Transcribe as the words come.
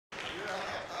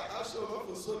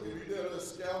was looking, he did a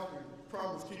scalp and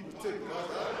promised to keep his ticket.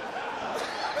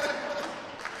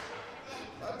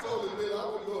 I told him then I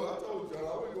told John I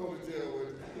wouldn't go to jail with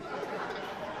him.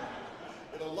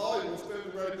 And a lawyer was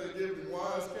standing right there giving him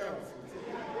wise counsel.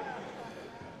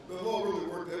 The Lord really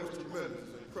worked. That was tremendous.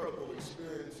 It's an incredible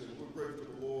experience, and we're grateful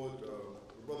to the Lord.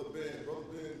 Brother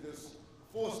Ben just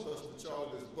forced us to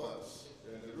charter this bus,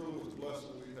 and it really was a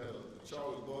blessing. We had a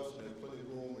chartered bus and had plenty of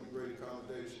room and great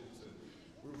accommodations, and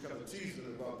we were kind of teasing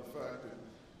about the fact that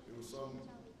it was some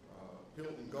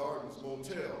Hilton Gardens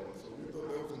motel, and so we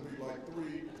thought there was going to be like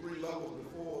three levels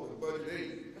before the budget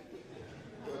 8.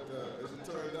 But as it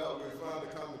turned out, we found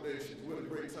accommodations. We had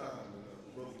a great time, and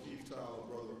Brother Keith Tyler,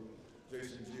 Brother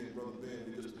Jason G, and Brother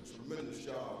Ben did just a tremendous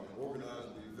job in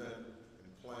organizing the event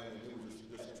and planning. It was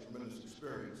just a tremendous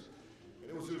experience.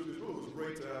 And it was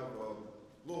great to have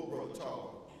little Brother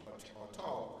Toller, Brother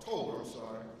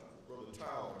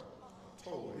Tyler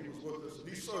Toller. He was with us, and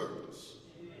he served us.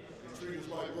 He treated us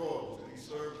like royals, and he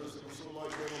served us. It was sort of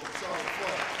like being on the solid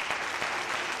flag.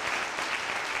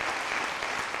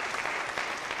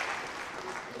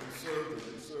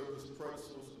 He served us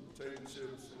pretzels and potato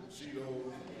chips and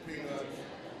Cheetos and peanuts.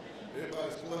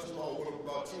 Everybody's cholesterol went up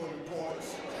about 200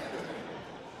 points.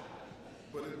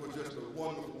 But it was just a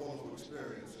wonderful, wonderful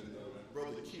experience. And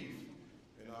Brother Keith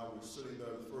and I were sitting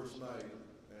there the first night,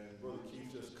 and Brother Keith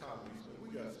just commented, he said,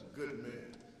 we got some good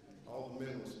men. All the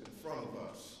men was in front of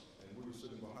us, and we were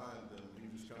sitting behind them. He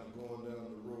was just kind of going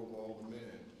down the row of all the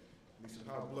men. And he said,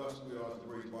 how blessed we are as a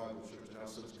great Bible church to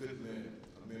have such good men,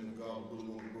 men of God who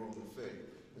really want to grow in faith.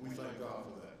 And we thank God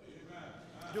for that. Amen.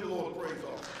 Give the Lord a praise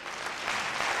offering.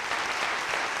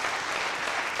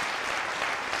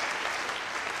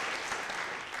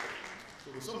 So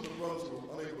some of the brothers were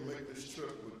unable to make this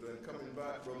trip, but then coming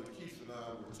back, Brother Keith and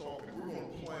I were talking. We're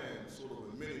going to plan sort of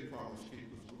a mini Promise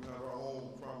Keepers. We're going to have our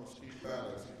own Promise Keep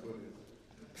ballots, he put in.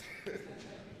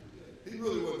 He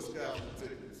really wasn't scouting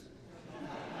tickets.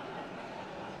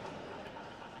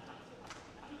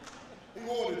 He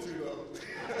wanted to, though.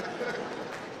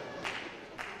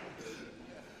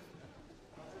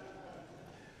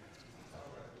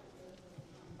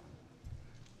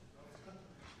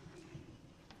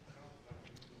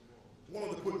 One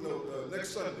other quick note, next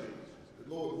Sunday,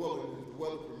 the Lord willing, if the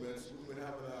weather permits, we're going to be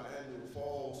having our annual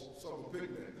fall summer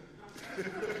picnic.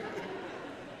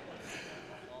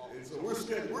 And so we're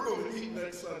going to eat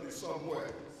next Sunday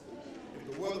somewhere.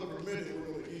 If the weather permitting,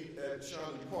 we're going to eat at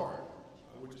Shawnee Park,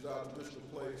 which is our traditional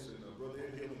place, and Brother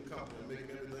Ed Hill and Company are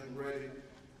making everything ready,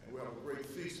 and we'll have a great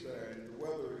feast there. And if the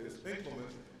weather is inclement,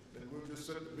 then we'll just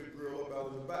set the big grill up out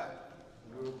in the back.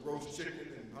 And we'll roast chicken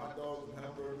and hot dogs and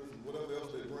hamburgers and whatever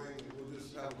else they bring, and we'll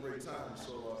just have a great time.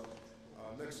 So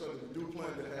next Sunday, we do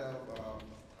plan to have our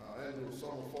annual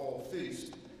summer fall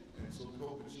feast, and so we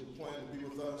hope that you'll plan to be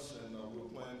with us, and we'll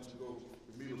plan to go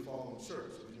immediately following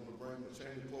church. So if you want to bring a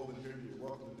change of clothing here, you're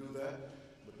welcome to do that.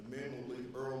 Men will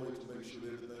leave early to make sure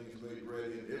that everything is made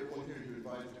ready, and everyone here you're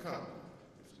invited to come.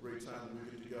 It's a great time that we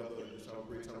get together and just have a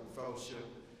great time of fellowship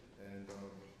and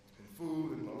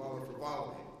food and a lot of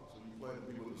frivolity. So you plan to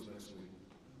be with us next week.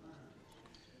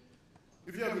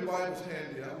 If you have your Bibles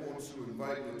handy, I want to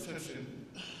invite your attention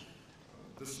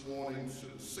this morning to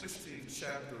the 16th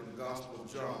chapter of the Gospel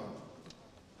of John.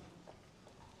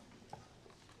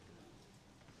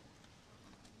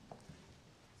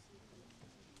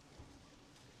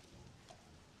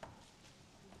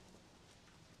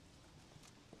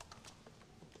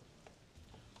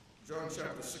 John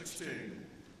chapter 16.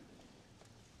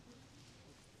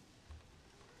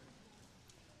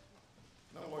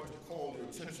 Now I'd like to call your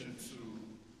attention to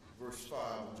verse 5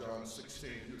 of John 16.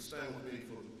 You would stand with me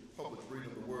for the public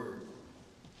reading of the word.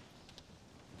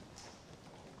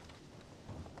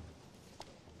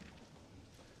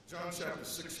 John chapter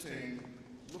 16,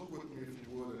 look with me if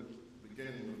you would at the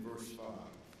beginning of verse 5.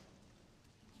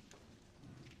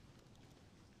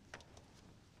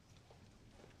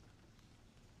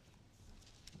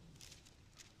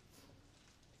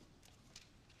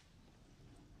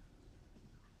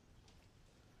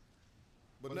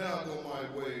 But now go my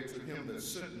way to him that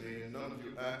sent me, and none of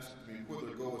you asked me,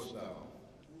 whither goest thou?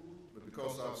 But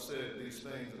because I've said these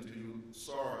things unto you,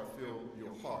 sorrow fill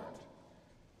your heart.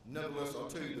 Nevertheless, I'll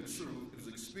tell you the truth, it is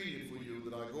expedient for you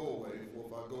that I go away, for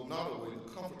if I go not away, the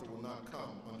Comforter will not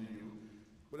come unto you.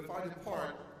 But if I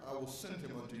depart, I will send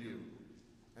him unto you.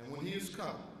 And when he is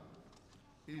come,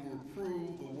 he will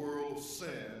reprove the world of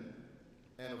sin,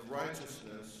 and of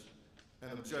righteousness,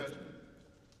 and of judgment.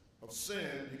 Of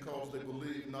sin, because they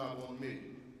believe not on me.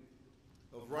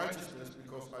 Of righteousness,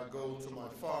 because I go to my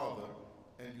Father,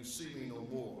 and you see me no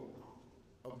more.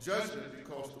 Of judgment,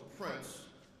 because the prince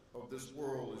of this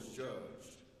world is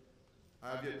judged.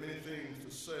 I have yet many things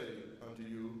to say unto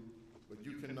you, but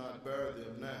you cannot bear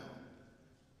them now.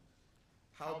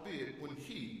 Howbeit, when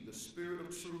he, the Spirit of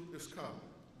truth, is come,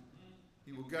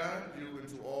 he will guide you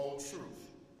into all truth.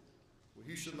 For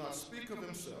he shall not speak of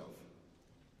himself,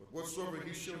 but whatsoever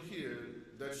he shall hear,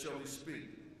 that shall he speak.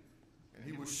 And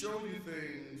he will show you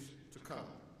things to come.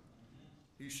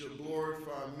 He shall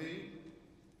glorify me,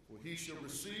 for he shall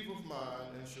receive of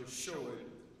mine, and shall show it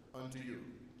unto you.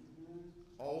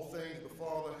 All things the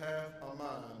Father hath are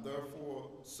mine. Therefore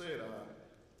said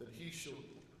I, that he shall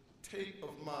take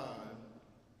of mine,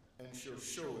 and shall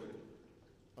show it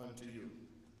unto you.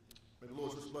 May the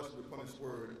Lord just bless me upon his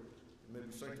word, and may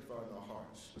be sanctified in our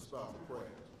hearts. Let's bow for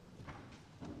prayer.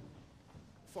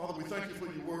 Father, we thank you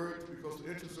for your word, because the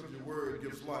entrance of your word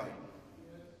gives light.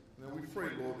 Now we pray,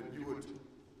 Lord, that you would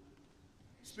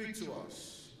speak to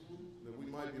us, that we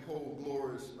might behold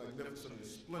glorious, magnificent, and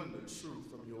splendid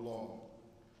truth from your law.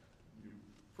 You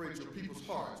pray to your people's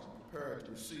hearts, and prepare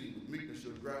to receive with meekness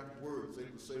your grafted words, they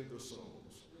will save their souls.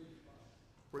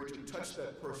 Pray to touch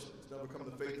that person that's never come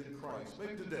to faith in Christ.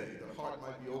 Maybe today their heart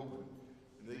might be open,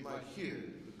 and they might hear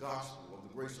the gospel of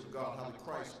the grace of God, how that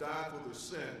Christ died for their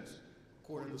sins,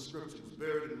 according to the scriptures, was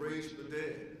buried and raised from the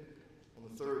dead on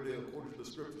the third day, according to the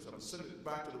scriptures, have ascended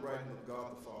back to the right hand of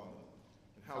God the Father,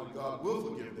 and how that God will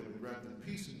forgive them and grant them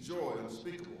peace and joy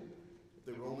unspeakable if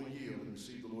they will only yield and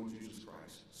receive the Lord Jesus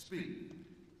Christ. Speak,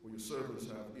 for your servants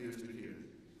have ears to hear.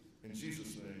 In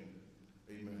Jesus' name,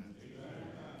 amen.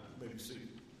 You may be seated.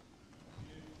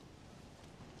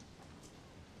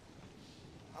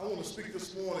 I want to speak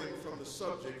this morning from the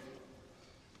subject,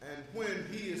 and when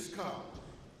he is come,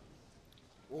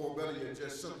 or better yet,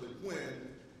 just simply, when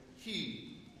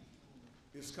he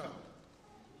is come.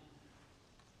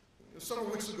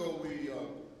 Several weeks ago, we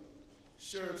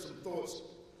shared some thoughts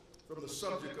from the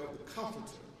subject of the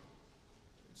Comforter,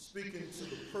 speaking to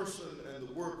the person and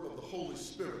the work of the Holy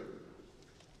Spirit.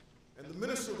 And the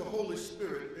ministry of the Holy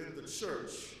Spirit in the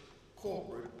church,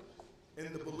 corporate, and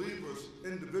the believers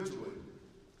individually,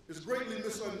 is greatly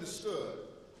misunderstood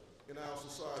in our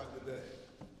society today.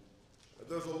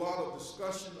 There's a lot of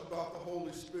discussion about the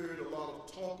Holy Spirit, a lot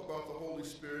of talk about the Holy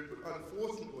Spirit, but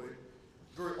unfortunately,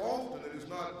 very often it is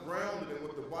not grounded in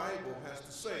what the Bible has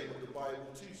to say, what the Bible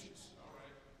teaches.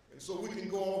 And so we can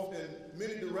go off in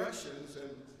many directions, and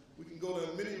we can go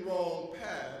down many wrong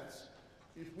paths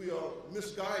if we are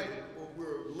misguided or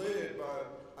we're led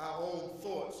by our own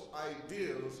thoughts,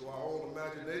 ideas, or our own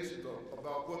imaginations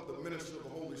about what the ministry of the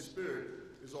Holy Spirit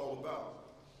is all about.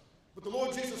 But the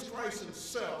Lord Jesus Christ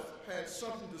himself had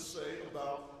something to say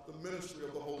about the ministry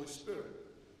of the Holy Spirit.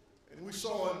 And we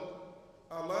saw in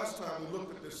our last time we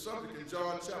looked at this subject in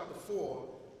John chapter 4,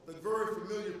 that very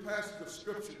familiar passage of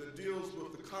scripture that deals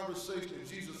with the conversation that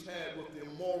Jesus had with the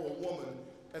immoral woman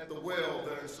at the well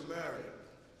there in Samaria.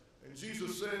 And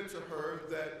Jesus said to her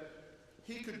that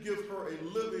he could give her a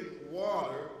living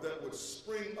water that would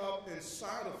spring up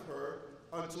inside of her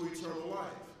unto eternal life.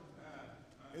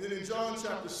 And then in John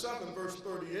chapter 7, verse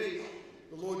 38,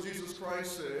 the Lord Jesus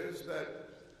Christ says that,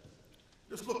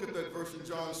 just look at that verse in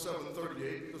John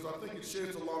 7:38, because I think it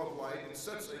sheds a lot of light and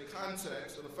sets a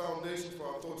context and a foundation for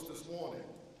our thoughts this morning.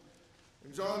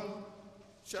 In John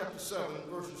chapter 7,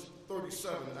 verses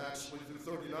 37 actually through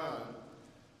 39,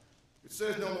 it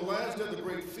says, "Now on the last day of the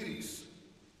great feast,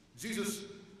 Jesus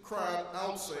cried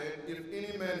out, saying, If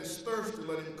any man is thirsty,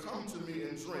 let him come to me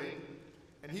and drink.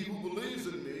 And he who believes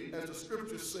in me, as the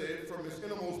scripture said, from his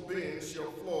innermost being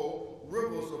shall flow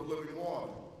rivers of living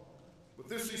water. But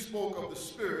this he spoke of the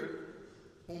Spirit,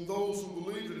 whom those who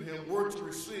believed in him were to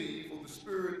receive, for the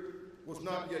Spirit was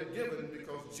not yet given,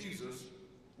 because Jesus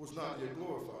was not yet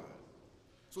glorified."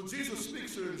 So Jesus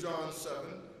speaks here in John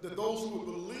 7 that those who would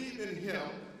believe in him,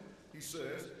 he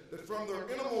says, that from their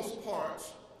innermost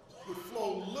parts would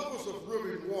flow rivers of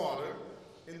living water.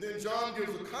 And then John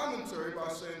gives a commentary by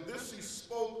saying, this he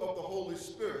spoke of the Holy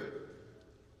Spirit,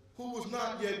 who was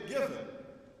not yet given,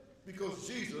 because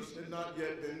Jesus had not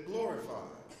yet been glorified.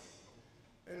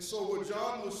 And so what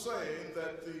John was saying,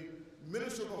 that the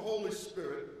ministry of the Holy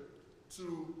Spirit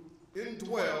to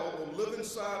indwell or live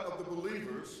inside of the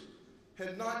believers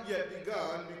had not yet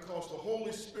begun, because the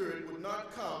Holy Spirit would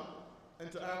not come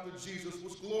until after Jesus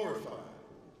was glorified.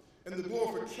 And the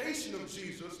glorification of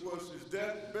Jesus was his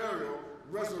death, burial,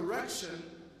 resurrection,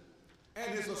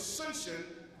 and his ascension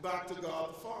back to God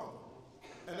the Father.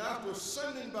 And after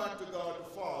ascending back to God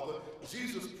the Father,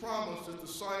 Jesus promised his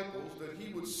disciples that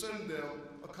he would send them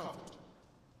a comforter.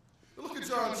 Now look at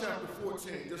John chapter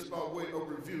 14, just by way of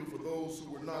review for those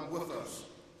who were not with us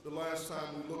the last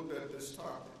time we looked at this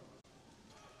topic.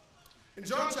 In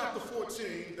John chapter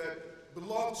 14, that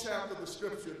beloved chapter of the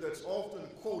scripture that's often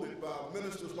quoted by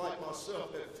ministers like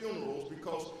myself at funerals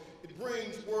because it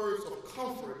brings words of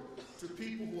comfort to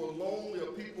people who are lonely or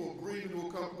people who are grieving, who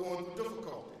are going through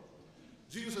difficulty.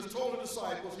 Jesus has told the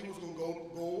disciples he was going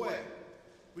to go away.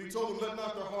 But he told them, let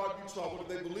not their heart be troubled. If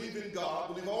they believe in God,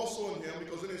 believe also in him,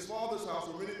 because in his Father's house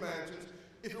were many mansions.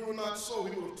 If it were not so,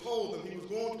 he would have told them he was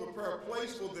going to prepare a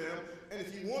place for them, and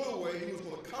if he went away, he was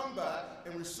going to come back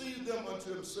and receive them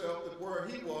unto himself, that where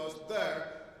he was, there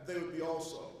they would be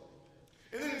also.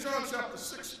 And then in John chapter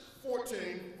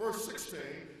 14, verse 16,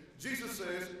 Jesus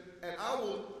says, and I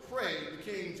will pray,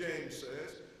 the King James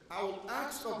says, I will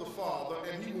ask of the Father,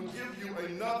 and he will give you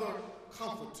another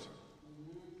comforter,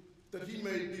 that he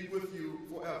may be with you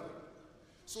forever.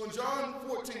 So in John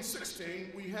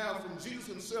 14:16, we have from Jesus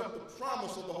himself the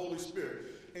promise of the Holy Spirit.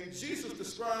 And Jesus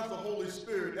describes the Holy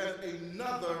Spirit as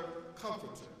another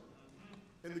comforter.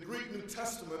 In the Greek New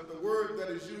Testament, the word that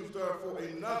is used there for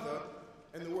another,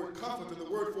 and the word comforter, the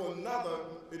word for another,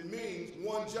 it means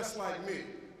one just like me.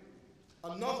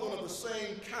 Another one of the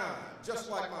same kind, just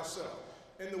like myself.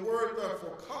 And the word there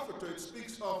for comforter, it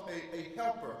speaks of a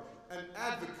helper, an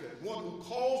advocate, one who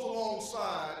calls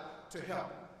alongside to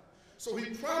help. So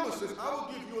he promises, I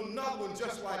will give you another one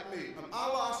just like me, an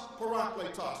allos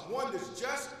parakletos, one that's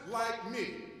just like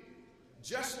me,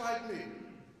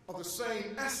 of the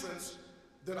same essence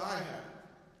that I have.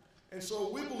 And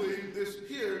so we believe this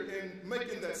here in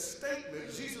making that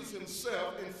statement, Jesus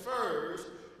himself infers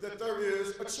that there is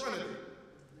a Trinity.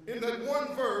 In that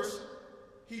one verse,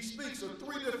 he speaks of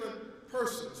three different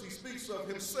persons. He speaks of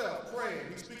himself praying.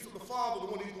 He speaks of the Father, the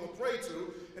one he's going to pray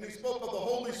to. And he spoke of the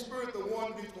Holy Spirit, the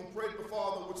one he's going to pray to the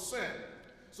Father would send.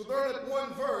 So there in that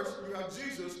one verse, you have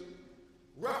Jesus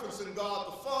referencing God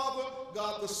the Father,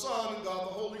 God the Son, and God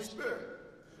the Holy Spirit.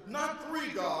 Not three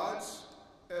gods,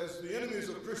 as the enemies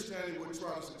of Christianity would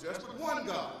try to suggest, but one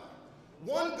God.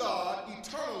 One God,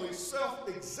 eternally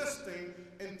self-existing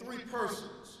in three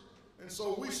persons. And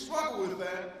so we struggle with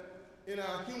that in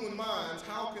our human minds.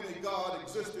 How can a God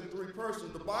exist in three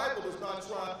persons? The Bible does not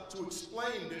try to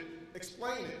explain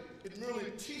it. It merely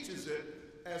teaches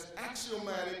it as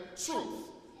axiomatic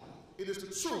truth. It is the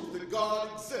truth that God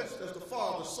exists as the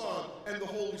Father, Son, and the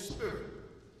Holy Spirit.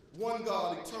 One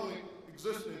God eternally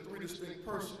existing in three distinct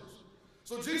persons.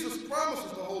 So Jesus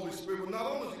promises the Holy Spirit, but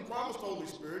not only does he promise the Holy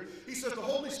Spirit, he says the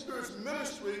Holy Spirit's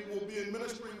ministry will be in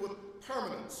ministry with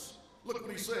permanence. Look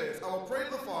what he says. I will pray to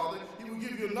the Father. He will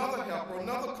give you another helper,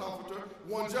 another comforter,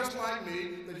 one just like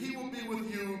me, that he will be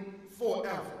with you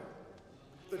forever.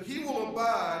 That he will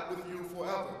abide with you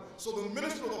forever. So the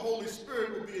ministry of the Holy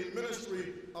Spirit will be a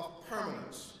ministry of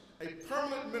permanence, a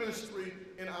permanent ministry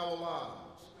in our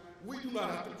lives. We do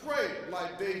not have to pray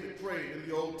like David prayed in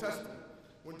the Old Testament.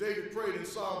 When David prayed in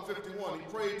Psalm 51, he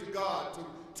prayed to God to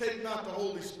take not the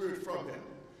Holy Spirit from him.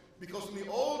 Because in the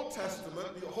Old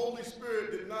Testament, the Holy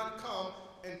Spirit did not come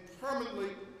and permanently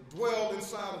dwell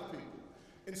inside of people.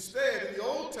 Instead, in the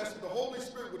Old Testament, the Holy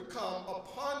Spirit would come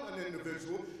upon an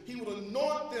individual. He would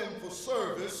anoint them for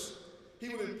service. He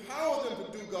would empower them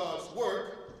to do God's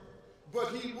work.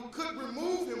 But he could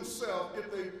remove himself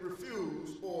if they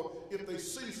refused or if they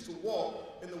ceased to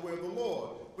walk in the way of the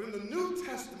Lord. But in the New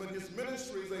Testament, his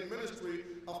ministry is a ministry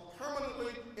of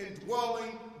permanently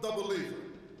indwelling the believer.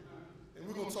 And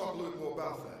we're going to talk a little bit more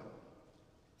about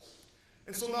that.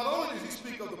 And so not only does he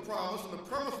speak of the promise and the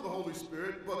permanence of the Holy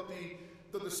Spirit, but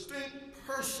the distinct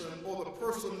person or the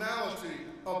personality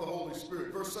of the Holy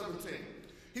Spirit. Verse 17.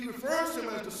 He refers to him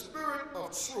as the Spirit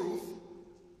of truth,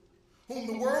 whom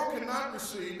the world cannot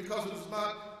receive because it does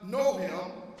not know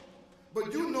him,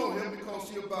 but you know him because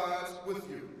he abides with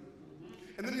you.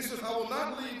 And then he says, I will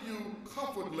not leave you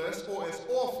comfortless or as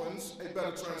orphans, a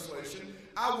better translation.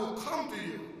 I will come to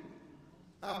you.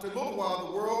 After a little while,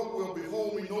 the world will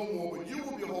behold me no more, but you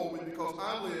will behold me because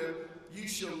I live, ye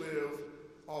shall live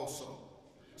also.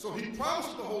 So he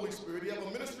promises the Holy Spirit. He has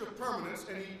a ministry of permanence,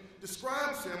 and he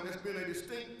describes him as being a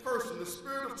distinct person, the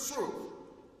Spirit of truth.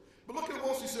 But look at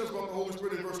what he says about the Holy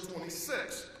Spirit in verse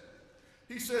 26.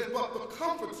 He says, but the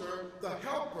Comforter, the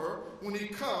Helper, when he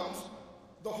comes,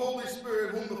 the Holy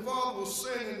Spirit, whom the Father will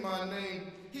send in my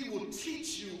name, he will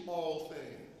teach you all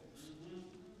things.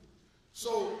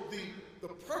 So the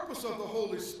purpose of the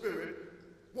Holy Spirit,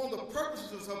 one of the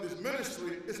purposes of his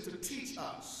ministry is to teach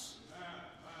us.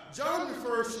 John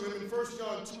refers to him in 1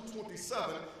 John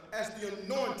 2:27 as the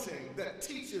anointing that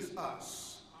teaches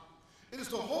us. It is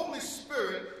the Holy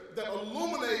Spirit that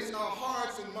illuminates our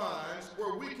hearts and minds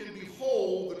where we can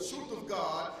behold the truth of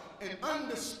God and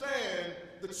understand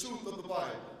the truth of the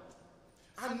Bible.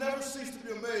 I never cease to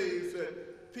be amazed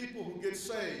at people who get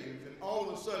saved, and all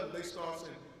of a sudden they start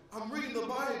saying, I'm reading the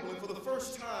Bible, and for the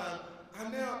first time, I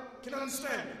now can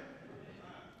understand it.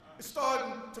 It's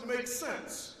starting to make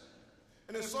sense.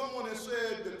 And as someone has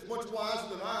said that's much wiser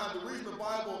than I, the reason the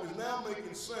Bible is now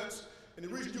making sense, and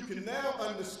the reason you can now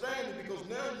understand it, because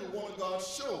now you're one of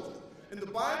God's children. And the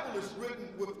Bible is written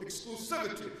with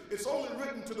exclusivity. It's only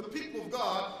written to the people of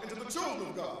God and to the children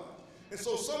of God. And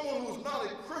so someone who is not a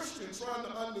Christian trying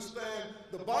to understand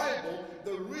the Bible,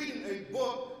 they're reading a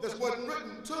book that wasn't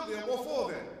written to them or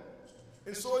for them.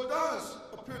 And so it does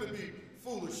appear to be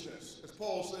foolishness, as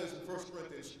Paul says in 1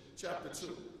 Corinthians chapter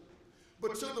 2.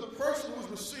 But to the person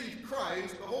who's received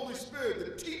Christ, the Holy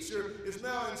Spirit, the teacher, is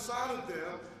now inside of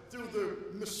them. Through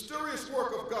the mysterious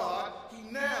work of God, he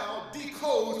now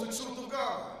decodes the truth of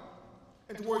God.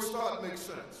 And the word start makes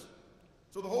sense.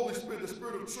 So the Holy Spirit, the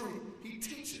Spirit of truth, he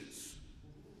teaches.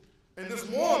 And this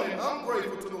morning, I'm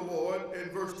grateful to the Lord, in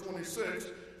verse 26,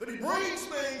 that he brings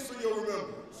things to your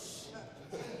remembrance.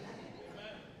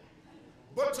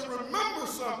 But to remember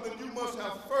something, you must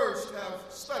have first have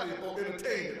studied or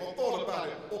entertained it or thought about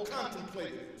it or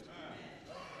contemplated it.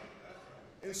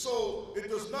 And so it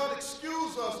does not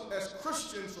excuse us as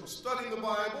Christians from studying the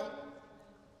Bible,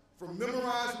 from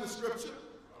memorizing the Scripture.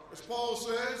 As Paul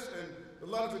says in the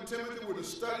letter to Timothy, we're to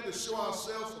study to show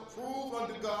ourselves approved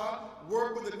unto God,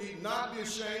 workmen that need not be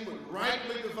ashamed, but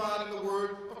rightly dividing the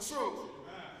word of truth.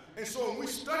 And so when we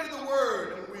study the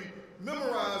Word and we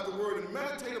memorize the Word and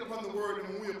meditate upon the Word,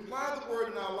 and when we apply the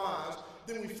Word in our lives,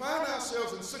 then we find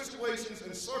ourselves in situations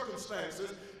and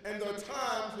circumstances, and there are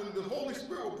times when the Holy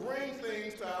Spirit will bring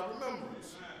things to our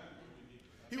remembrance.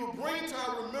 He will bring to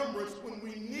our remembrance when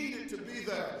we need it to be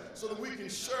there, so that we can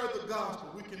share the gospel.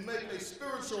 We can make a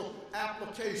spiritual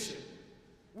application.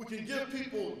 We can give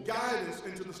people guidance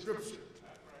into the Scripture.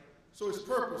 So his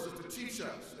purpose is to teach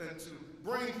us and to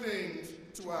bring things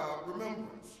to our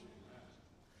remembrance.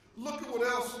 Look at what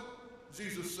else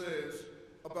Jesus says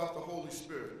about the Holy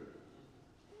Spirit.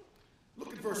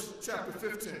 Look at chapter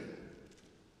 15.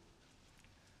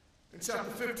 In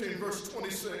chapter 15, verse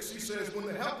 26, he says, when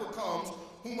the Helper comes,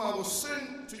 whom I will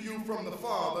send to you from the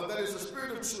Father, that is the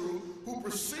Spirit of truth, who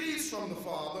proceeds from the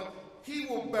Father, he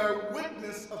will bear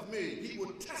witness of me. He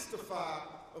will testify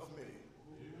of me.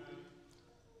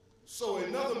 So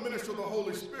another ministry of the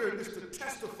Holy Spirit is to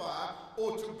testify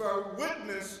or to bear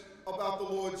witness about the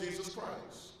Lord Jesus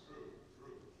Christ.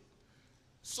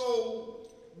 So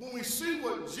when we see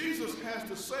what Jesus has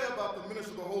to say about the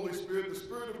ministry of the Holy Spirit, the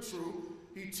Spirit of truth,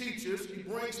 he teaches, he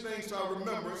brings things to our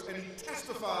remembrance, and he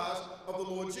testifies of the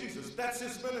Lord Jesus. That's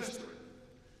his ministry.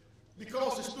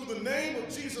 Because it's through the name of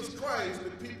Jesus Christ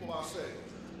that people are saved.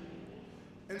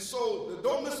 And so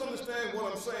don't misunderstand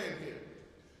what I'm saying here.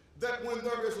 That when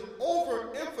there is an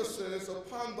overemphasis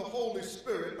upon the Holy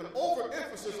Spirit, an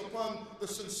overemphasis upon the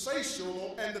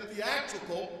sensational and the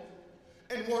theatrical,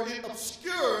 and where it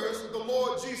obscures the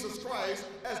Lord Jesus Christ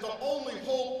as the only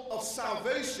hope of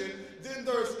salvation, then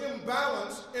there's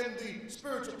imbalance in the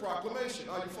spiritual proclamation.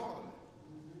 Are you following?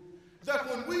 That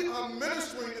when we are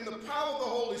ministering in the power of the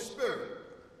Holy Spirit,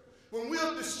 when we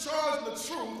are discharging the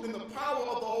truth in the power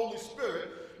of the Holy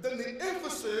Spirit, then the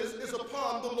emphasis is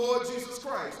upon the Lord Jesus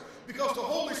Christ. Because the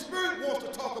Holy Spirit wants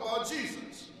to talk about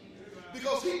Jesus.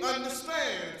 Because he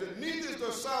understands that neither is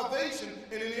there salvation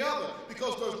in any other,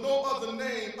 because there's no other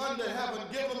name under heaven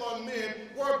given among men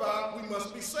whereby we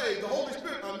must be saved. The Holy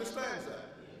Spirit understands that.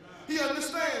 He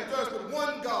understands there's but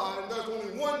one God, and there's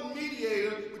only one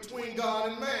mediator between God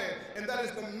and man, and that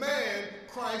is the man,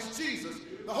 Christ Jesus.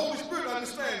 The Holy Spirit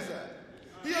understands that.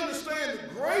 He understands the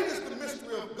greatest the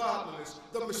mystery of godliness,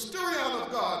 the mysterion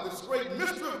of God, this great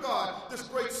mystery of God, this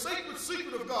great sacred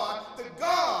secret of God, that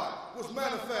God was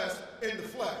manifest in the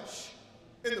flesh,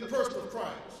 in the person of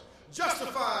Christ,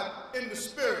 justified in the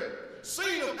Spirit,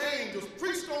 seen of angels,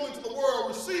 preached on into the world,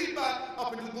 received back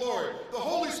up into glory. The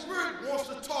Holy Spirit wants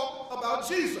to talk about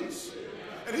Jesus.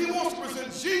 And he wants to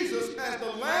present Jesus as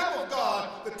the Lamb of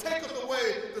God that taketh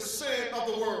away the sin of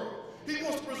the world. He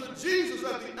wants to present Jesus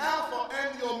as the Alpha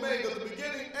and the Omega, the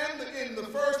beginning and the end, the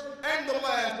first and the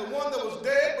last, the one that was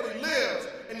dead, but he lives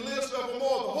and lives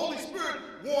forevermore. The Holy Spirit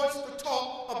wants to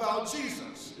talk about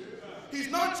Jesus.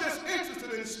 He's not just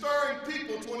interested in stirring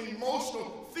people to an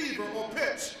emotional fever or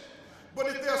pitch, but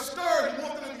if they're stirred, he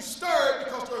wants them to be stirred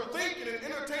because they're thinking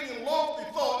and entertaining lofty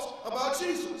thoughts about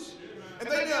Jesus. And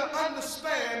they now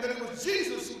understand that it was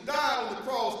Jesus who died on the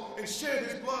cross and shed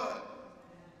his blood,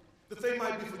 that they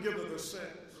might be forgiven of their sins,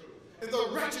 and their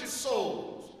wretched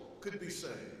souls could be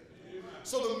saved.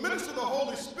 So the ministry of the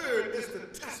Holy Spirit is to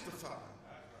testify.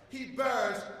 He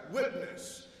bears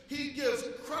witness. he gives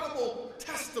credible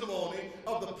testimony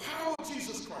of the power of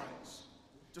Jesus Christ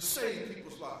to save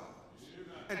people's lives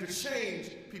and to change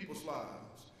people's lives.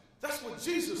 That's what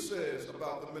Jesus says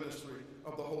about the ministry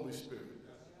of the Holy Spirit.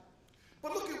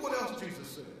 But look at what else Jesus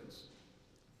says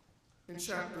in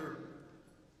chapter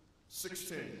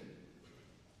 16,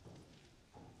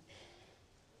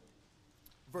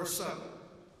 verse 7.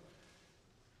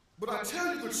 But I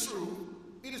tell you the truth,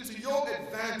 it is to your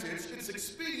advantage, it's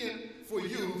expedient for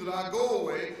you that I go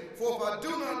away. For if I do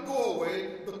not go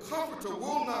away, the Comforter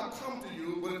will not come to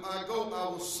you, but if I go, I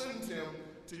will send him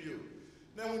to you.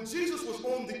 Now, when Jesus was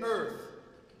on the earth,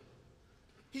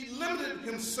 he limited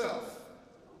himself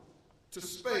to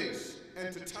space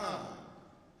and to time.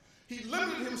 He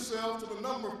limited himself to the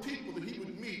number of people that he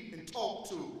would meet and talk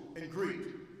to and greet.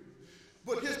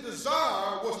 But his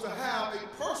desire was to have a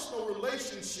personal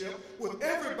relationship with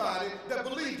everybody that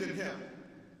believed in him.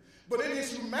 But in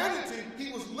his humanity,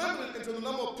 he was limited into the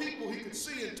number of people he could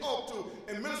see and talk to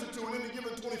and minister to in any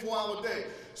given 24-hour day.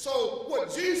 So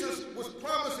what Jesus was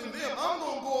promising them, I'm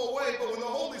going to go away, but when the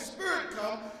Holy Spirit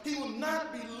comes, he will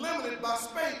not be limited by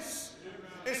space.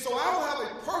 And so I will have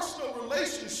a personal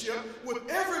relationship with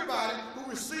everybody who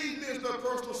receives me as their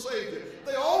personal Savior.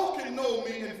 They all can know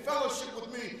me and fellowship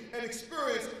with me and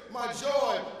experience my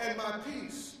joy and my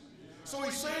peace. So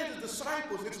he's saying to the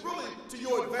disciples, it's really to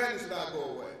your advantage that I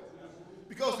go away.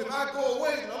 Because if I go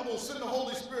away, then I'm going to send the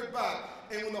Holy Spirit back.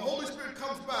 And when the Holy Spirit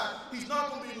comes back, he's not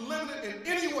going to be limited in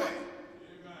any way.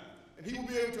 And he will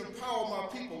be able to empower my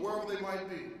people wherever they might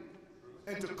be.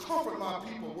 And to comfort my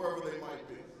people wherever they might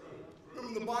be.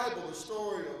 Remember in the Bible, the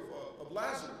story of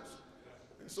Lazarus.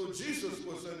 And so Jesus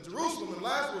was in Jerusalem, and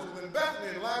Lazarus was in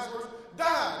Bethany, and Lazarus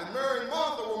died. And Mary and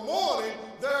Martha were mourning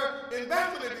there in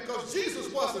Bethany because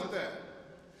Jesus wasn't there.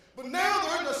 But now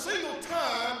there isn't a single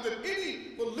time that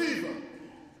any believer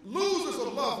loses a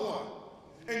loved one.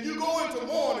 And you go into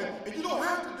mourning, and you don't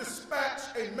have to dispatch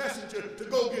a messenger to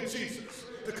go get Jesus,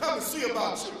 to come and see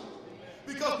about you.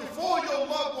 Because before your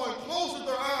loved one closes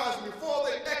their eyes and before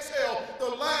they exhale their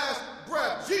last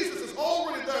breath, Jesus is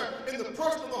already there in the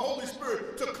person of the Holy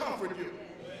Spirit to comfort you.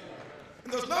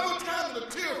 And there's never a time that a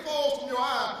tear falls from your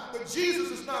eye that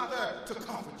Jesus is not there to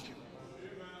comfort you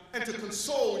and to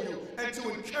console you and to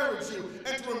encourage you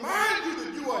and to remind you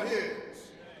that you are his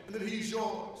and that he's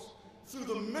yours through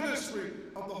the ministry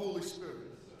of the Holy Spirit.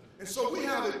 And so we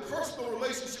have a personal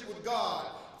relationship with God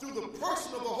through the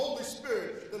person of the Holy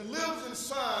Spirit that lives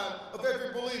inside of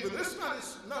every believer. This is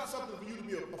not something for you to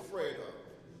be afraid of.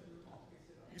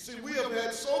 You see, we have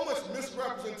had so much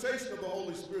misrepresentation of the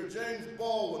Holy Spirit. James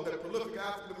Baldwin, that prolific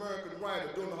African-American writer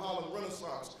during the Harlem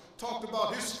Renaissance, talked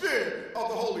about his fear of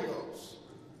the Holy Ghost.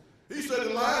 He said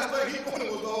the last thing he wanted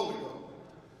was the Holy Ghost.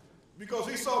 Because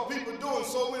he saw people doing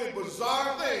so many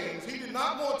bizarre things, he did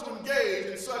not want to engage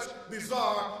in such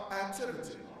bizarre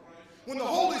activity. When the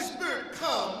Holy Spirit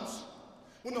comes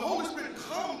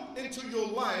into your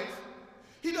life,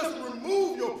 he doesn't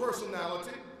remove your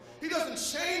personality. He doesn't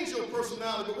change your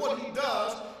personality, but what he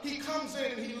does, he comes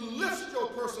in and he lifts your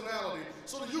personality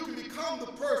so that you can become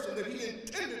the person that he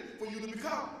intended for you to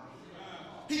become.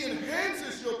 He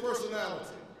enhances your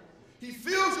personality. He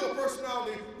fills your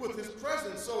personality with his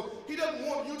presence, so he doesn't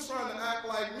want you trying to act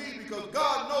like me because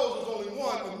God knows there's only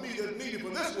one of me that's needed for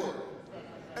this world.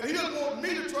 And he doesn't want me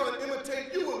to try to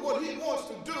imitate you, and what he wants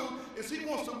to do is he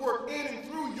wants to work in and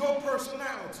through your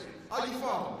personality. Are you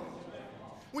following me?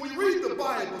 When you read the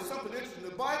Bible, something interesting,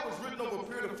 the Bible is written over a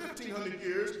period of 1,500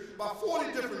 years by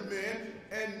 40 different men,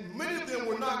 and many of them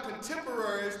were not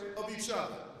contemporaries of each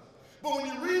other. But when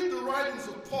you read the writings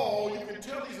of Paul, you can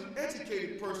tell he's an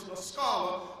educated person, a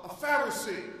scholar, a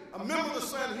Pharisee, a member of the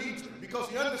Sanhedrin, because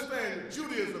he understands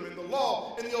Judaism and the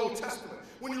law in the Old Testament.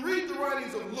 When you read the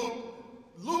writings of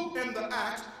Luke and the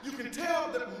Acts, you can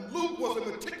tell that Luke was a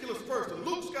meticulous person.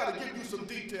 Luke's got to give you some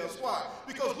details. Why?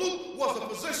 Because Luke was a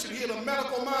physician. He had a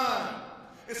medical mind.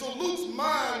 And so Luke's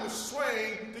mind was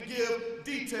trained to give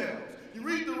details. You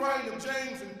read the writing of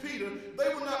James and Peter,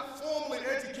 they were not formally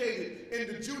educated in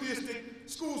the Judaistic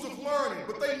schools of learning,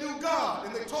 but they knew God,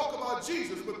 and they talk about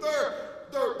Jesus, but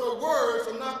their words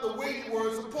are not the weighty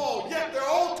words of Paul, yet they're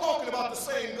all talking about the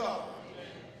same God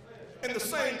and the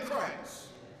same Christ.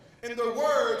 And their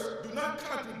words do not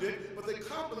contradict, but they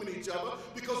complement each other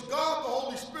because God, the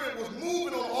Holy Spirit, was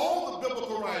moving on all the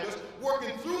biblical writers,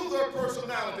 working through their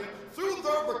personality, through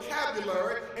their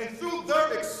vocabulary, and through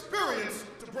their experience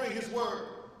to bring his word.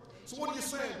 So what are you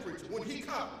saying, preacher? When he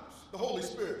comes, the Holy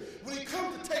Spirit, when he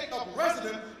comes to take up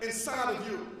residence inside of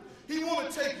you, He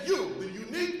wants to take you, the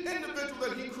unique individual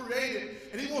that he created,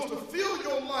 and he wants to fill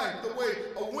your life the way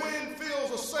a wind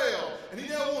fills a sail. And he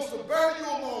now wants to bear you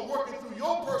along, working through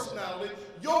your personality,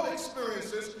 your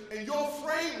experiences, and your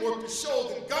framework to show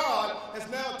that God has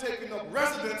now taken up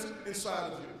residence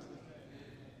inside of you.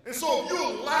 And so if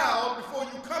you're loud before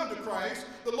you come to Christ,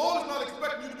 the Lord is not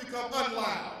expecting you to become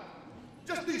unloud.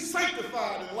 Just be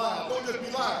sanctified and loud. Don't just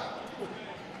be loud.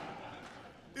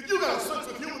 If you got a sense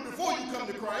of humor before you come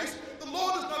to Christ, the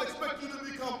Lord does not expect you to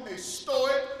become a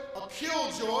stoic, a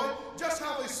killjoy. Just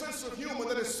have a sense of humor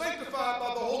that is sanctified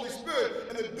by the Holy Spirit,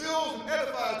 and it builds and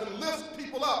edifies and lifts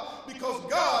people up, because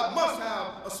God must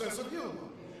have a sense of humor.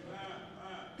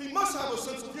 He must have a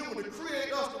sense of humor to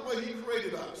create us the way he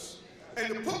created us, and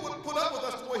to put up with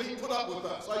us the way he put up with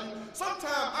us. Sometimes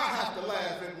I have to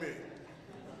laugh at me,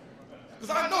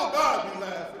 because I know God be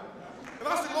laughing. And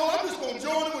I said, Lord, I'm just going to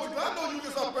join in with you, because I know you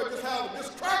just up there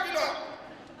just cracking up,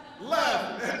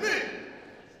 laughing at me.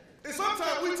 And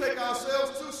sometimes we take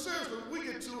ourselves too seriously. We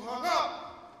get too hung up.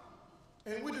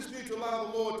 And we just need to allow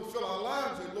the Lord to fill our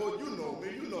lives. And Lord, you know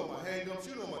me. You know my hang-ups.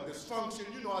 You know my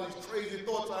dysfunction. You know all these crazy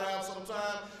thoughts I have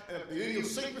sometimes, and the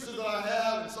idiosyncrasies that I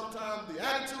have, and sometimes the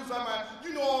attitudes I might.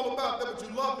 You know all about that, but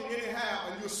you love me anyhow.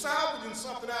 And you're salvaging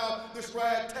something out of this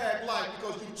ragtag life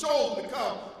because you've chosen to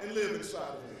come and live inside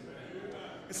of me.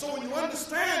 And so when you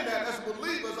understand that as a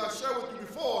believer, as I shared with you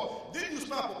before, then you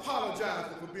stop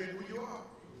apologizing for being who you are.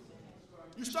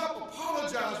 You stop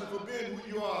apologizing for being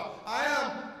who you are. I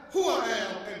am who I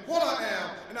am and what I am,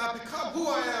 and I become who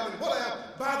I am and what I am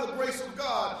by the grace of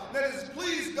God. And that has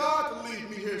pleased God to leave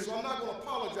me here, so I'm not going to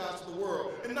apologize to the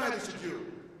world, and neither should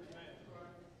you.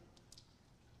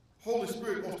 Holy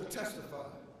Spirit wants to testify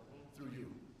through you.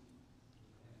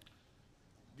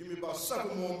 Give me about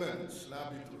 7 more minutes, and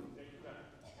I'll be through.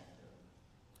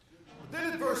 But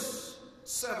then in verse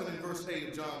 7 and verse 8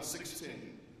 of John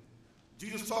 16,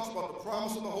 Jesus talks about the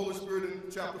promise of the Holy Spirit in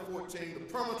chapter 14, the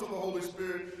permanence of the Holy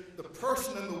Spirit, the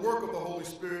person and the work of the Holy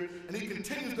Spirit, and he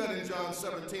continues that in John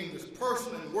 17, this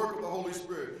person and work of the Holy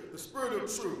Spirit, the Spirit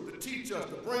of truth, to teach us,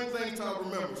 to bring things to our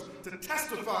remembrance, to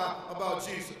testify about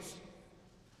Jesus.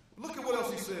 Look at what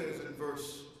else he says in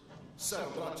verse 7.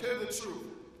 But I tell you the truth,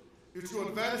 if your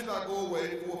advantage not go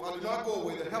away, for if I do not go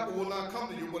away, the helper will not come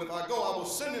to you, but if I go, I will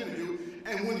send him to you,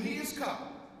 and when he is come,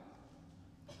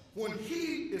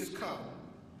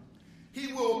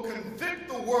 he will convict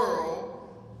the world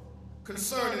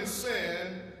concerning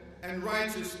sin and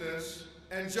righteousness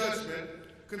and judgment,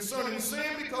 concerning sin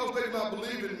because they do not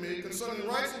believe in me, concerning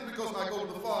righteousness because I go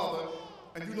to the Father,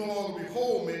 and you no longer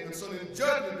behold me, concerning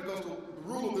judgment because the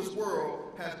rule of this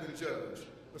world has been judged.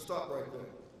 Let's stop right there.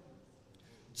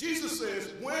 Jesus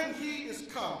says when he is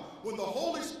come, when the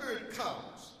Holy Spirit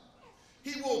comes,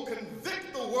 he will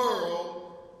convict the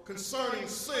world concerning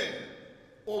sin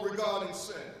or regarding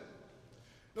sin.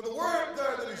 Now the word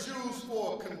there that is used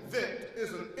for convict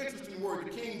is an interesting word. The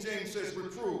King James says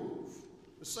reprove.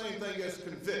 The same thing as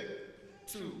convict,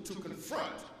 to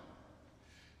confront.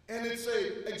 And it's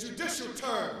a judicial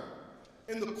term.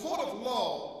 In the court of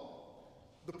law,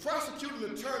 the prosecuting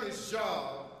attorney's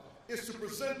job is to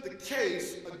present the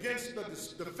case against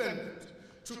the defendant,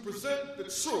 to present the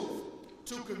truth,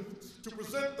 to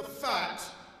present the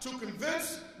facts, to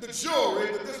convince the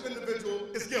jury that this individual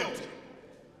is guilty.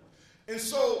 And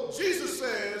so Jesus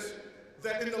says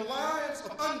that in the lives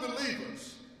of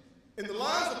unbelievers,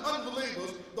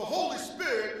 the Holy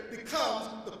Spirit becomes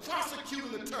the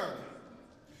prosecuting attorney.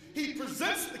 He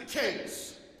presents the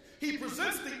case. He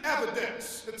presents the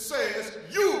evidence that says,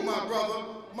 you, my brother,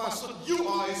 my son, you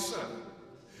are a sinner.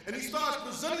 And he starts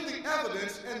presenting the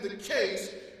evidence and the case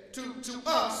to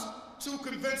us to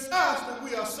convince us that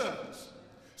we are sinners.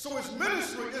 So his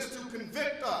ministry is to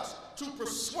convict us, to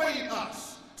persuade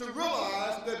us, to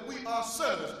realize that we are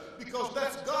sinners, because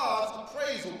that's God's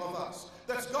appraisal of us.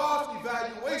 That's God's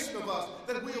evaluation of us,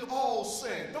 that we have all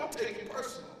sinned. Don't take it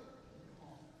personal.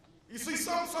 You see,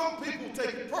 some people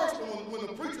take it personal when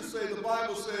the preacher says, the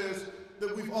Bible says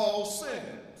that we've all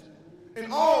sinned.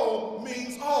 And all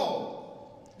means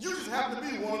all. You just happen to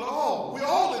be one of the all. We're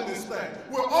all in this thing.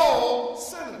 We're all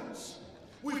sinners.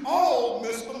 We've all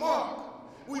missed the mark.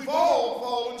 We've all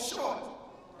fallen short.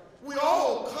 We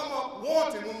all come up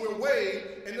wanting when we're weighed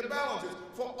in the balances.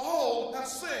 For all have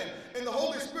sinned. And the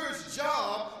Holy Spirit's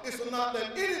job is to not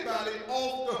let anybody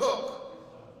off the hook.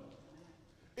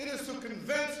 It is to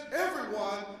convince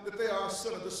everyone that they are a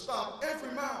sinner, to stop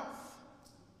every mouth.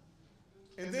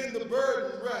 And then the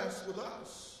burden rests with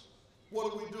us.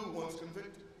 What do we do once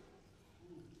convicted?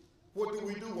 What do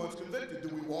we do once convicted?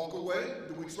 Do we walk away?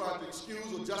 Do we try to excuse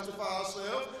or justify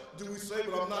ourselves? Do we say,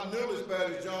 but I'm not nearly as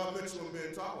bad as John Mitchell and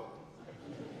Ben Toller?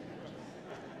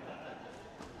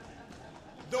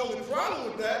 The only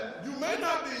problem with that, you may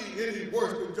not be any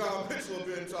worse than John Mitchell or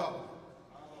Ben Toller.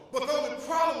 But the only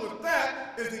problem with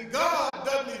that is that God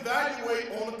doesn't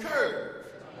evaluate on a curve.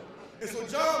 And so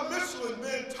John Mitchell and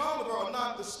Ben Toller are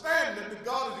not the standard that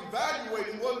God is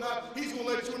evaluating whether or not he's going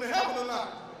to let you into heaven or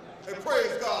not. And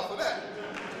praise God for that.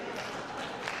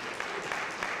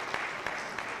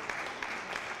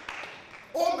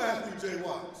 Or Matthew J.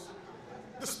 Watts.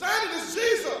 The standard is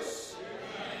Jesus.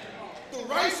 The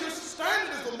righteous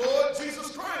standard is the Lord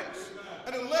Jesus Christ.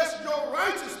 And unless your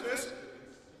righteousness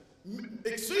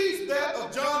exceeds that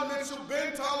of John Mitchell,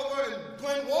 Ben Tolliver, and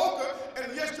Glenn Walker,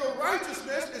 and yet your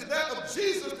righteousness is that of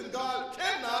Jesus, then God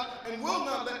cannot and will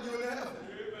not let you into heaven.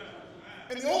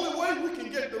 And the only way we can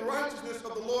get the righteousness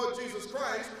of the Lord Jesus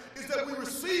Christ is that we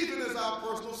receive him as our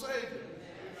personal Savior.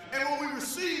 And when we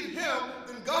receive him,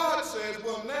 then God says,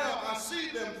 well, now I see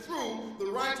them through the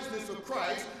righteousness of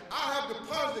Christ. I have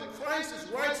deposited Christ's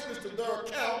righteousness to their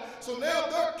account, so now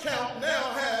their account now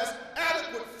has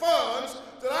adequate funds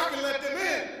that I can let them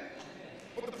in.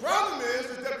 But the problem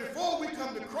is that before we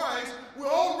come to Christ, we're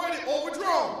already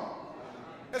overdrawn.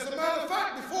 As a matter of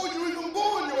fact, before you even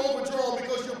born, you're overdrawn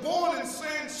because you're born in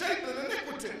sin, shaped in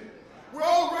iniquity. We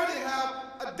already have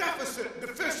a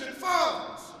deficient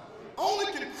funds. Only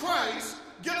can Christ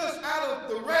get us out of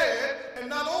the red, and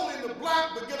not only in the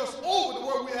black, but get us over to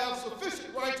where we have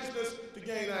sufficient righteousness to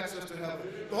gain access to heaven.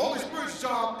 The Holy Spirit's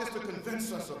job is to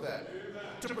convince us of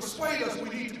that, to persuade us we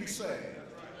need to be saved,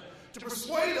 to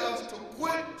persuade us to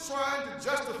quit trying to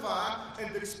justify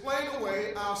and explain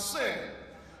away our sin,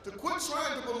 to quit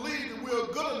trying to believe that we're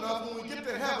good enough when we get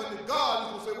to heaven that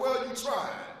God is going to say, well, you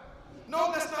tried.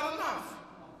 No, that's not enough.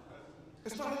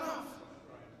 It's not enough.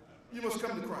 You must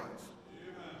come to Christ.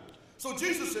 So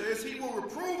Jesus says he will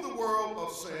reprove the world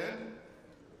of sin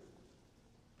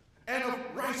and of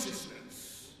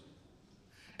righteousness.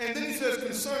 And then he says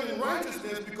concerning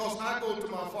righteousness, because I go to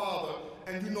my Father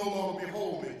and you no longer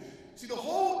behold me. See, the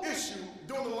whole issue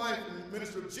during the life and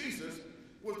ministry of Jesus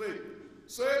was they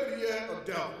said that he had a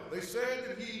devil. They said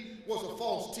that he was a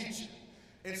false teacher.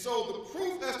 And so the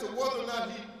proof as to whether or not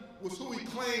he was who he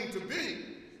claimed to be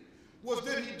was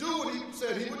did he do what he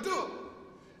said he would do?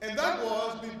 And that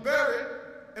was be buried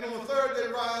and on the third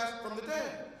day rise from the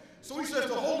dead. So he says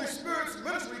the Holy Spirit's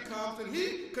ministry comes and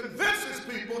he convinces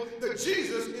people that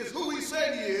Jesus is who he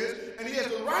said he is and he has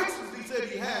the righteousness he said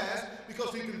he has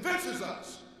because he convinces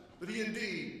us that he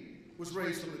indeed was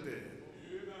raised from the dead.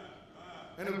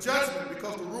 And of judgment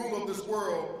because the rule of this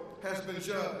world has been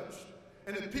judged.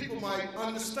 And that people might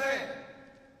understand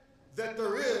that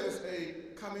there is a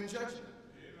coming judgment.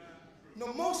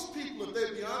 Now, most people, if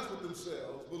they be honest with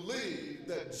themselves, believe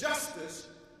that justice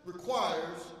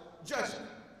requires judgment.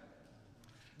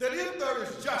 That if there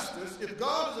is justice, if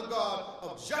God is a God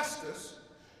of justice,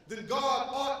 then God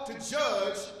ought to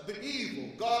judge the evil.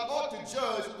 God ought to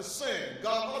judge the sin.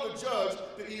 God ought to judge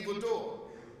the evildoer.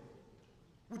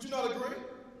 Would you not agree?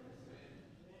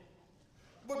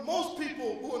 But most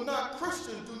people who are not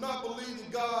Christians do not believe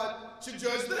that God should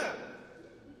judge them.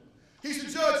 He should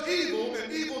judge evil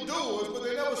and evildoers, but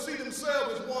they never see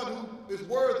themselves as one who is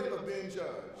worthy of being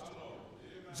judged.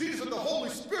 Jesus and the Holy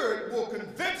Spirit will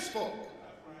convince folk.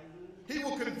 He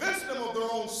will convince them of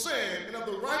their own sin and of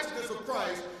the righteousness of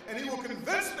Christ, and he will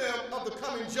convince them of the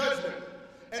coming judgment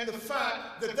and the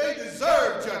fact that they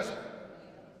deserve judgment.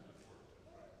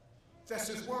 That's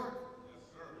his word.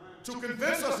 To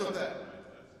convince us of that.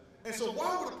 And so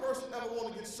why would a person ever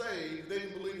want to get saved if they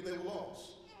didn't believe they were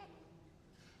lost?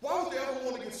 Why would they ever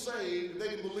want to get saved if they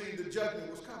didn't believe the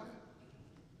judgment was coming?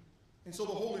 And so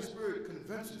the Holy Spirit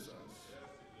convinces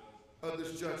us of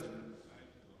this judgment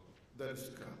that is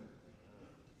to come.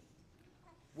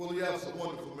 Well, yes, a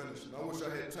wonderful ministry. I wish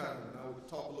I had time and I would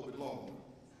talk a little bit longer.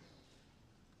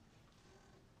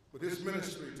 But this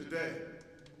ministry today,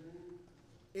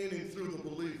 in and through the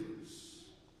believers,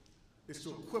 is to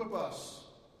equip us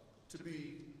to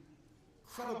be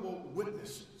credible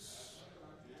witnesses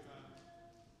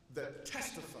that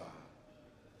testify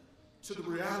to the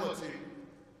reality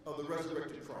of the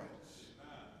resurrected Christ.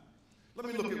 Let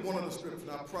me look at one of the scriptures,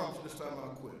 and I promise this time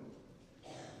I'll quit.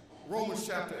 Romans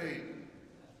chapter 8.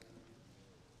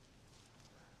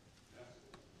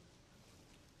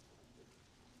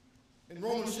 In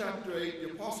Romans chapter 8,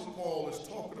 the Apostle Paul is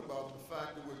talking about the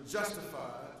fact that we're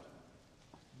justified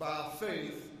by our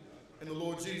faith in the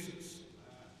Lord Jesus.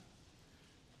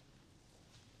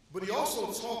 But he also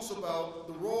talks about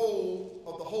the role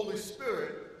of the Holy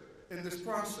Spirit in this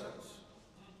process.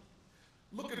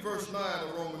 Look at verse 9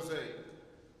 of Romans 8.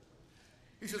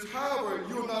 He says, however,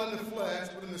 you are not in the flesh,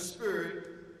 but in the Spirit,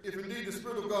 if indeed the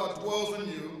Spirit of God dwells in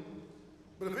you.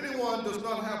 But if anyone does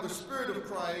not have the Spirit of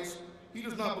Christ, he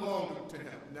does not belong to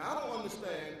him. Now, I don't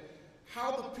understand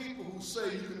how the people who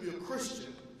say you can be a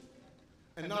Christian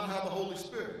and not have the Holy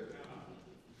Spirit.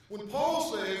 When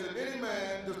Paul says that any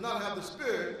man does not have the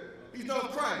Spirit, he's not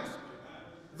of Christ.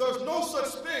 There's no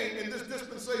such thing in this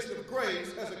dispensation of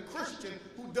grace as a Christian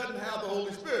who doesn't have the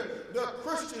Holy Spirit. There are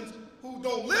Christians who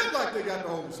don't live like they got the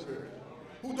Holy Spirit,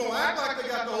 who don't act like they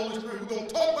got the Holy Spirit, who don't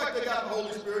talk like they got the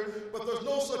Holy Spirit, but there's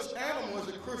no such animal as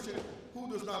a Christian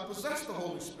who does not possess the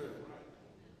Holy Spirit.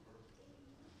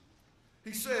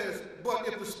 He says, but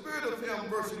if the Spirit of him,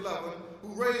 verse 11,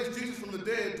 who raised Jesus from the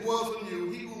dead dwells in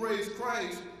you, he who raised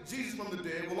Christ, Jesus from the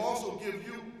dead, will also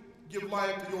give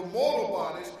life to your mortal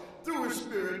bodies through his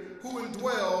Spirit who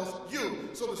indwells you.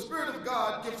 So the Spirit of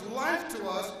God gives life to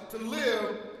us to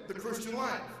live the Christian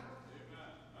life.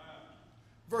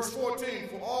 Verse 14,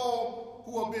 for all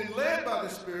who are being led by the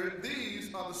Spirit,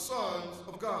 these are the sons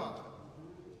of God.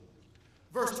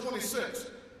 Verse 26,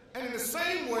 and in the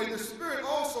same way, the Spirit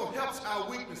also helps our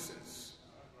weaknesses.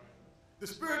 The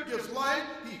Spirit gives life.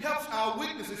 He helps our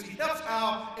weaknesses. He helps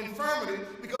our infirmity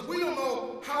because we don't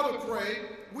know how to pray.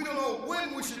 We don't know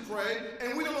when we should pray,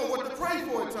 and we don't know what to pray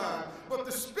for at times. But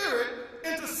the Spirit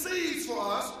intercedes for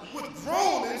us with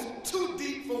groanings too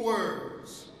deep for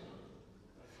words.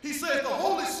 He says the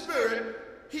Holy Spirit,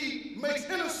 he makes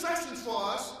intercessions for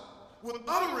us with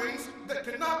utterings that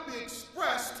cannot be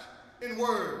expressed in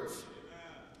words.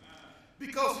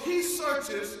 Because he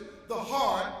searches the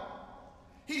heart.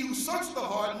 He who searches the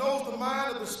heart knows the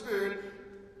mind of the Spirit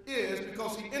is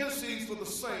because he intercedes for the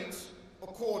saints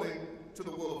according to the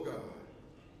will of God.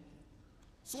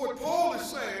 So what Paul is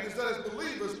saying is that as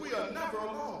believers, we are never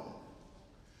alone.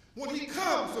 When he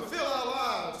comes to fill our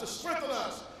lives, to strengthen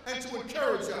us, and to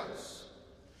encourage us.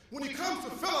 When he comes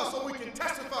to fill us so we can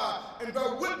testify and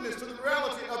bear witness to the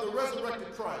reality of the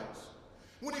resurrected Christ.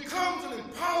 When he comes and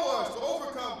empowers us to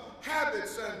overcome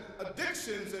habits and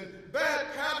addictions and bad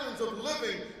patterns of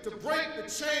living, to break the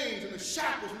chains and the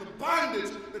shackles and the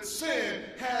bondage that sin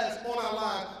has on our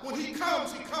lives. When he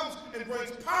comes and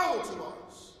brings power to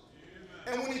us.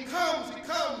 And when he comes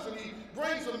and he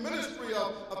brings a ministry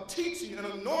of teaching and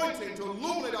anointing to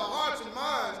illuminate our hearts and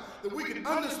minds that we can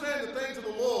understand the things of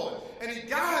the Lord. And he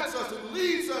guides us and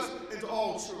leads us into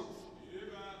all truth.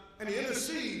 And he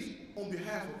intercedes on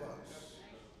behalf of us.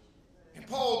 And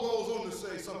Paul goes on to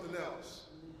say something else.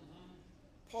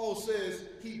 Paul says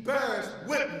he bears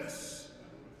witness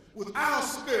with our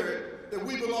spirit that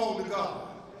we belong to God.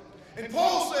 And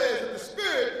Paul says that the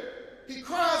Spirit, he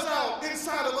cries out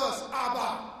inside of us,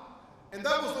 Abba. And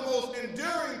that was the most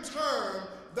endearing term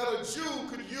that a Jew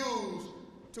could use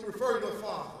to refer to their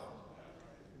father.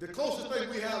 The closest thing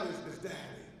we have is daddy.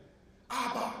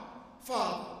 Abba,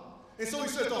 Father. And so he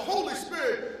says the Holy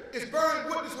Spirit is bearing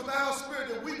witness with our spirit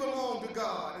that we belong to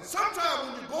God. And sometimes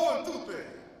when you're going through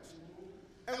things,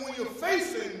 and when you're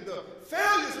facing the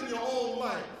failures in your own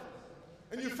life,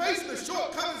 and you're facing the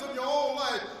shortcomings of your own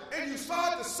life, and you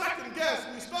start to second guess,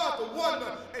 and you start to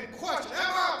wonder and question,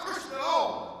 am I a Christian at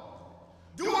all?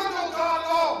 Do I know God at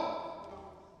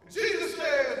all? Jesus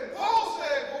said, Paul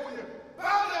said, well, when you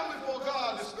bow down before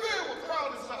God, the Spirit will cry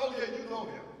out and say, oh yeah, you know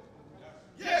him.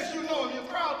 Yes, you know him. You're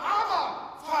proud.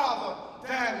 Abba, Father,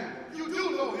 Daddy. You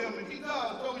do know him, and he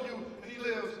does know you, and he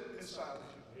lives inside of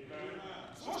you.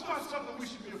 So it's not something we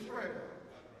should be afraid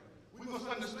of. We must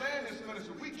understand this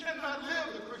ministry. We cannot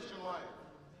live the Christian life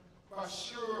by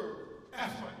sure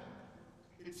effort.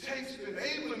 It takes the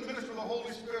enabling ministry of the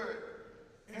Holy Spirit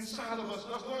inside of us.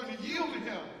 Let's learn to yield to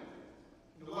him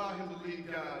and allow him to lead,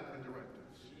 guide, and direct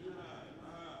us.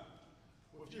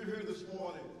 Well, if you're here this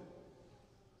morning,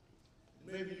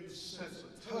 maybe you sense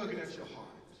a tugging at your heart.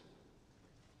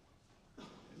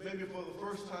 Maybe for the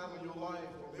first time in your life,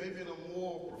 or maybe in a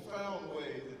more profound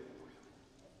way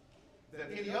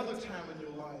than any other time in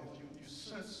your life, you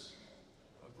sense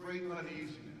a great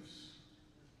uneasiness,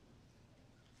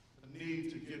 a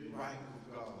need to get right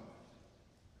with God.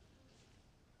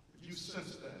 If you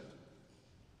sense that,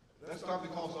 that's not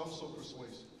because I'm so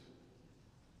persuasive.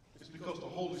 It's because the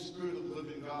Holy Spirit of the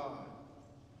living God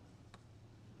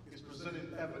is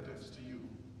presenting evidence to you.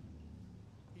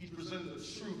 He's presenting the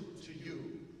truth to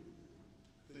you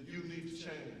that you need to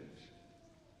change,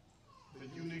 that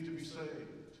you need to be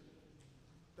saved.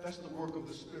 That's the work of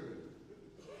the Spirit.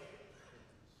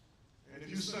 And if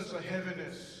you sense a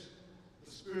heaviness,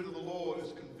 the Spirit of the Lord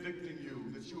is convicting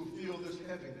you that you will feel this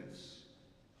heaviness.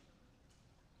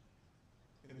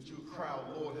 And that you would cry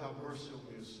out, Lord, have mercy on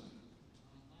me, a sinner.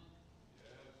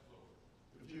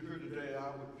 If you're here today, I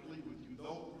would plead with you,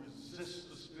 don't resist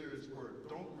the Spirit's word.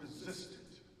 Don't resist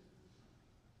it.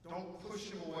 Don't push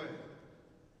him away.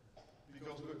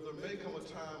 Because there may come a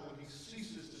time when he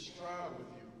ceases to strive with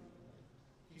you.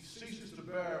 He ceases to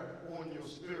bear on your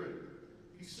spirit.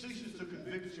 He ceases to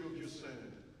convict you of your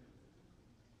sin.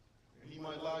 And he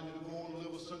might allow you to go on and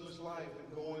live a sinless life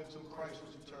and go into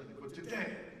Christ's eternity. But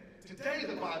today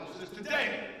the Bible says,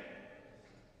 today,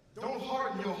 don't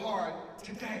harden your heart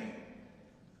today.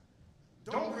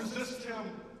 Don't resist him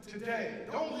today.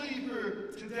 Don't leave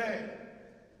here today.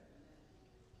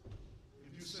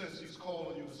 If you sense he's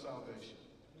calling you to salvation.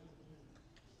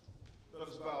 Let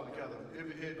us bow together.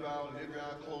 Every head bowed and every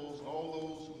eye closed. All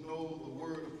those who know the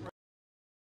word of prayer.